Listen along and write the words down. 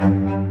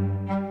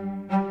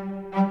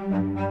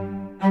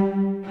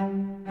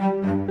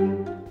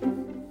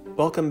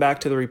welcome back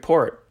to The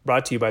Report,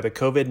 brought to you by the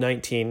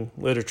COVID-19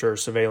 Literature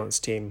Surveillance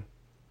Team.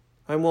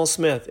 I'm Will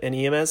Smith, an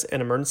EMS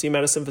and emergency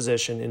medicine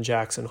physician in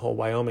Jackson Hole,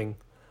 Wyoming.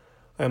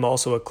 I am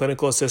also a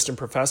clinical assistant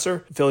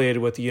professor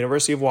affiliated with the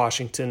University of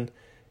Washington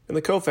and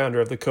the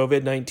co-founder of the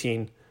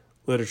COVID-19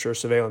 Literature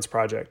Surveillance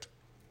Project.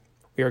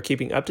 We are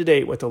keeping up to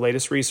date with the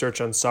latest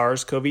research on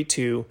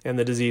SARS-CoV-2 and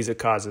the disease it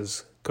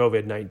causes,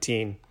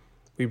 COVID-19.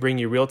 We bring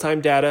you real-time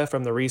data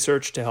from the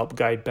research to help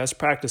guide best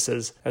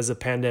practices as the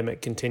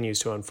pandemic continues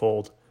to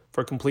unfold.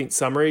 For complete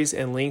summaries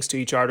and links to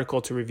each article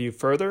to review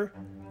further,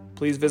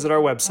 please visit our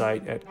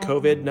website at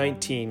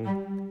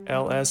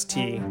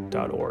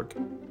covid19lst.org.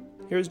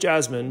 Here's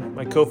Jasmine,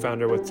 my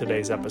co-founder, with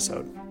today's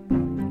episode.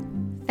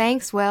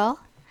 Thanks,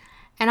 Will.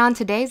 And on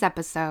today's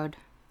episode,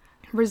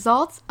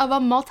 results of a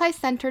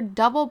multi-centered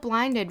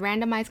double-blinded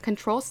randomized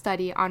control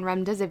study on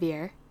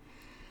remdesivir.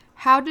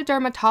 How do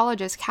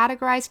dermatologists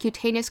categorize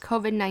cutaneous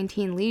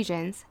COVID-19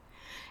 lesions?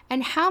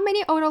 And how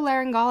many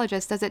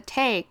otolaryngologists does it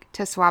take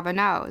to swab a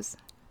nose?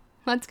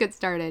 Let's get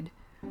started.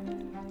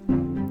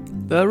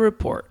 The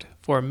report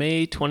for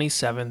May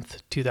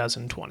 27th,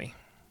 2020.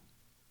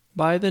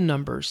 By the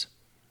numbers,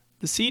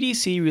 the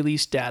CDC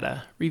released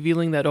data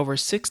revealing that over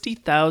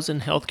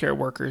 60,000 healthcare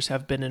workers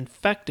have been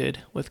infected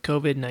with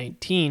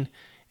COVID-19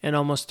 and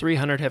almost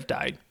 300 have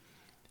died.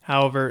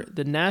 However,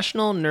 the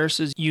National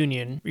Nurses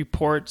Union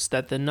reports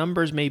that the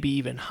numbers may be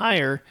even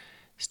higher,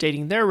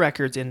 stating their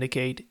records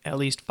indicate at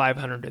least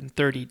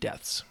 530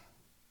 deaths.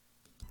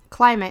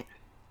 Climate.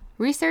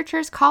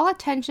 Researchers call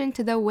attention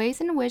to the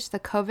ways in which the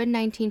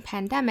COVID-19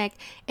 pandemic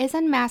is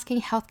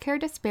unmasking healthcare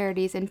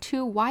disparities in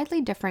two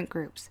widely different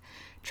groups,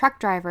 truck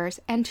drivers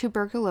and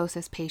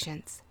tuberculosis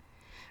patients.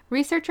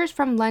 Researchers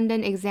from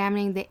London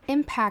examining the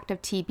impact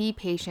of TB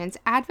patients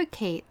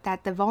advocate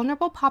that the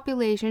vulnerable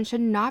population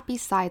should not be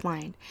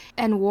sidelined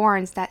and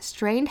warns that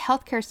strained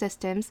healthcare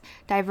systems,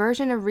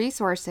 diversion of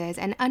resources,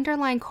 and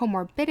underlying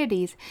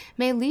comorbidities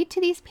may lead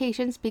to these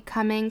patients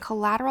becoming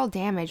collateral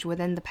damage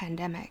within the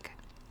pandemic.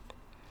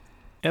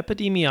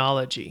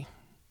 Epidemiology.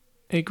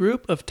 A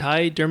group of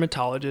Thai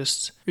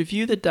dermatologists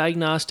review the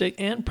diagnostic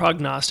and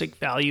prognostic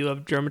value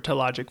of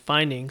dermatologic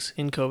findings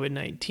in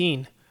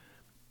COVID-19.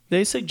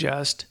 They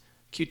suggest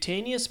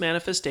cutaneous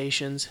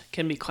manifestations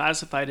can be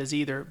classified as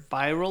either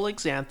viral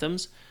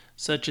exanthems,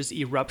 such as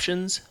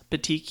eruptions,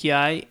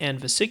 petechiae, and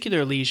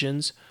vesicular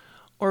lesions,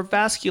 or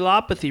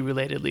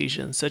vasculopathy-related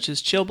lesions, such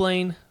as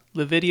chilblain,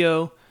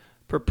 livideo,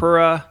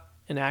 purpura,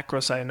 and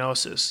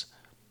acrocyanosis.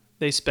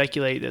 They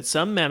speculate that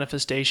some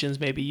manifestations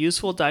may be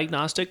useful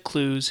diagnostic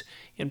clues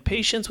in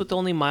patients with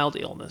only mild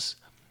illness,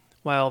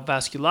 while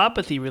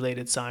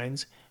vasculopathy-related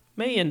signs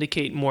may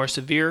indicate more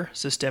severe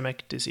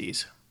systemic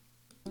disease.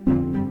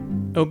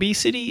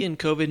 Obesity in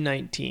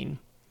COVID-19.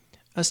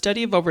 A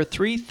study of over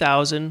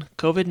 3,000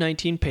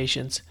 COVID-19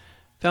 patients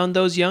found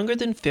those younger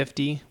than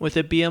 50 with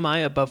a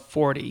BMI above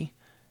 40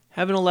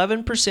 have an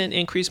 11%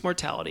 increased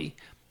mortality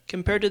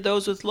compared to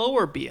those with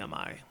lower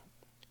BMI.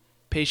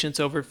 Patients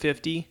over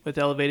 50 with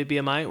elevated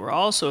BMI were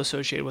also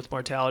associated with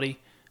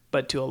mortality,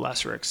 but to a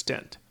lesser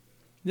extent.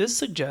 This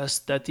suggests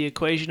that the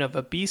equation of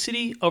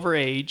obesity over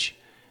age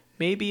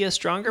may be a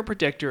stronger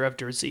predictor of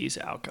disease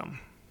outcome.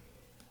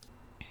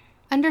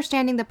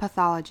 Understanding the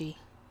pathology.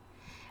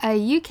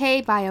 A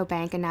UK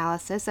Biobank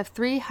analysis of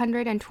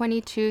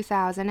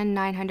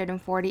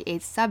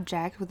 322,948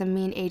 subjects with a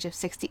mean age of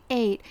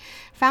 68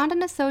 found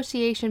an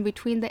association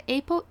between the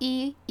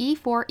ApoE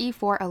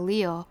E4E4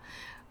 allele,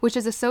 which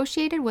is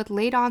associated with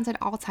late-onset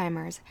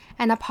Alzheimer's,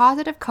 and a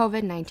positive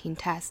COVID-19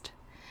 test.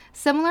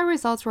 Similar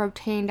results were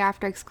obtained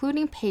after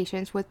excluding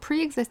patients with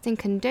pre-existing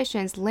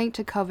conditions linked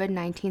to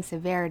COVID-19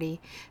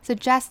 severity,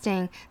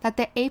 suggesting that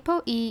the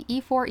ApoE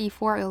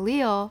E4E4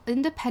 allele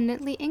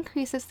independently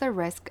increases the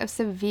risk of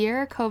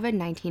severe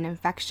COVID-19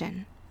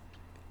 infection.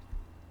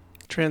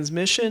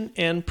 Transmission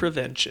and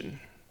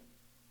prevention.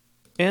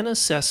 An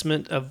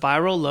assessment of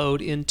viral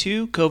load in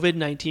two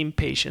COVID-19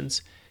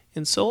 patients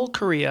in Seoul,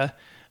 Korea,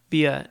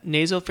 via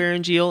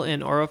nasopharyngeal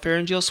and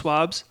oropharyngeal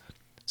swabs,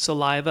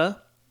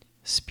 saliva,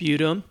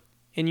 sputum,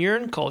 and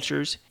urine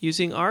cultures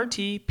using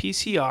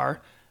RT-PCR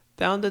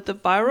found that the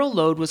viral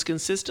load was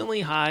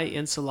consistently high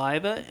in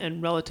saliva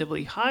and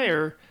relatively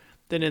higher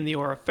than in the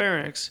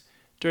oropharynx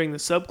during the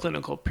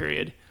subclinical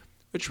period,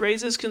 which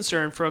raises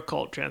concern for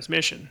occult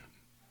transmission.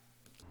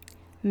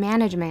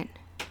 Management.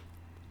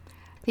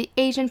 The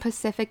Asian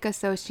Pacific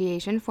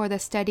Association for the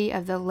Study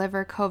of the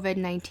Liver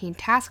COVID-19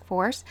 Task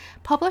Force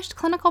published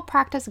clinical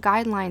practice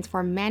guidelines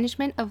for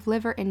management of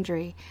liver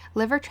injury,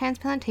 liver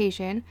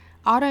transplantation,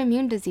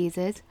 autoimmune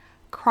diseases,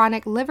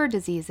 chronic liver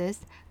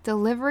diseases,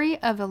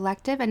 delivery of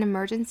elective and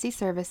emergency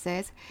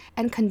services,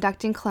 and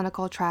conducting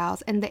clinical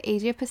trials in the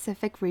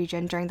Asia-Pacific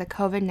region during the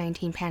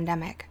COVID-19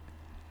 pandemic.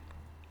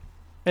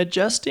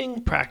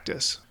 Adjusting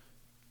practice.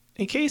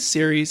 A case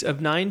series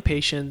of 9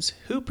 patients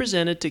who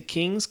presented to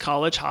King's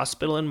College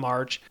Hospital in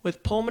March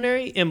with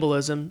pulmonary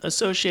embolism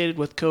associated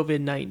with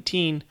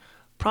COVID-19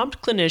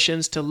 prompt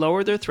clinicians to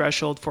lower their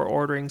threshold for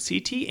ordering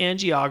CT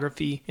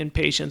angiography in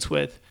patients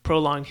with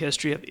prolonged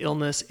history of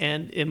illness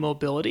and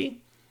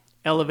immobility,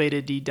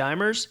 elevated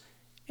D-dimers,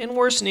 and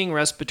worsening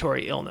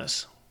respiratory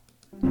illness.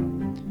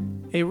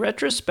 A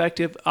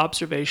retrospective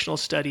observational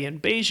study in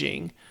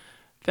Beijing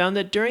found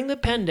that during the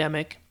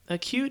pandemic,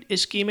 acute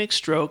ischemic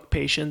stroke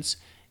patients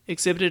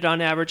exhibited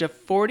on average a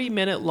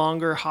 40-minute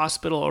longer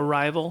hospital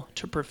arrival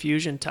to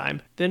perfusion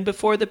time than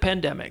before the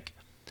pandemic,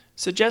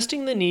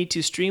 suggesting the need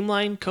to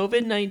streamline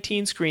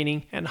COVID-19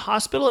 screening and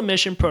hospital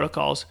admission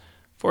protocols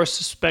for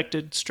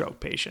suspected stroke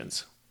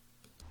patients.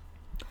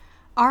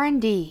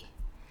 R&D,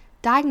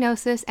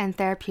 diagnosis and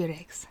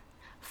therapeutics.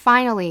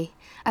 Finally,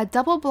 a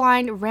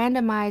double-blind,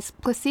 randomized,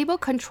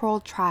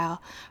 placebo-controlled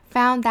trial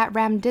found that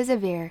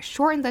remdesivir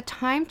shortened the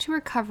time to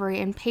recovery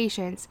in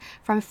patients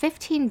from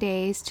 15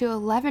 days to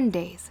 11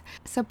 days,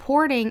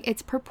 supporting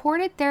its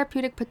purported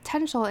therapeutic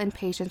potential in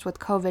patients with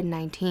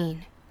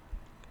COVID-19.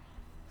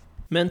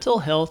 Mental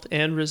health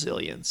and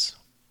resilience.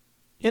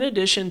 In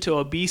addition to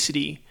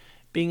obesity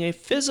being a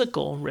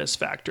physical risk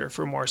factor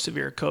for more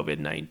severe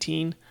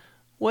COVID-19,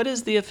 what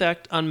is the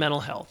effect on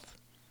mental health?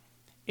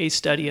 A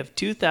study of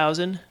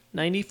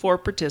 2,094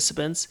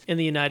 participants in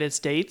the United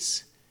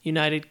States,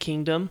 United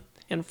Kingdom,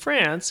 and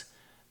France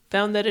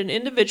found that an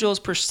individual's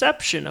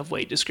perception of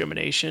weight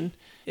discrimination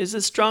is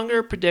a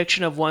stronger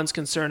prediction of one's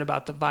concern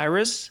about the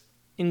virus,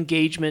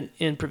 engagement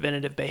in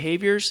preventative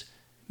behaviors,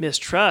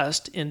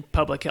 mistrust in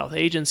public health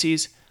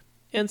agencies,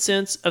 and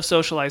sense of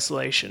social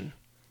isolation.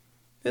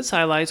 This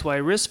highlights why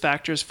risk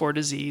factors for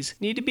disease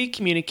need to be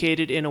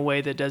communicated in a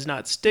way that does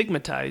not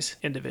stigmatize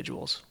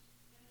individuals.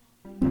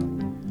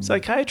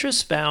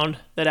 Psychiatrists found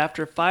that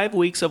after 5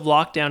 weeks of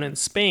lockdown in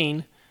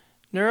Spain,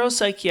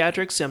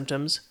 neuropsychiatric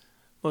symptoms,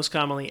 most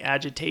commonly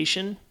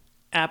agitation,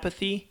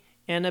 apathy,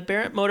 and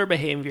aberrant motor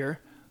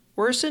behavior,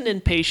 worsened in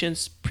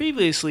patients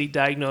previously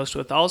diagnosed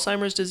with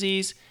Alzheimer's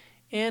disease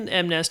and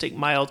amnestic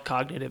mild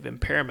cognitive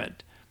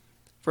impairment.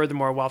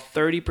 Furthermore, while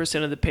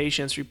 30% of the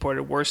patients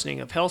reported worsening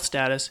of health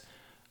status,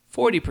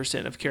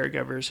 40% of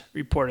caregivers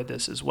reported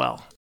this as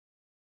well.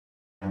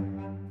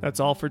 That's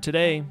all for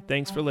today.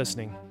 Thanks for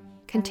listening.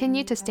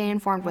 Continue to stay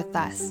informed with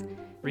us.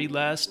 Read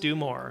less, do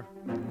more.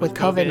 With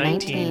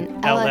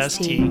COVID-19,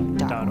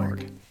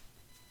 LST.org.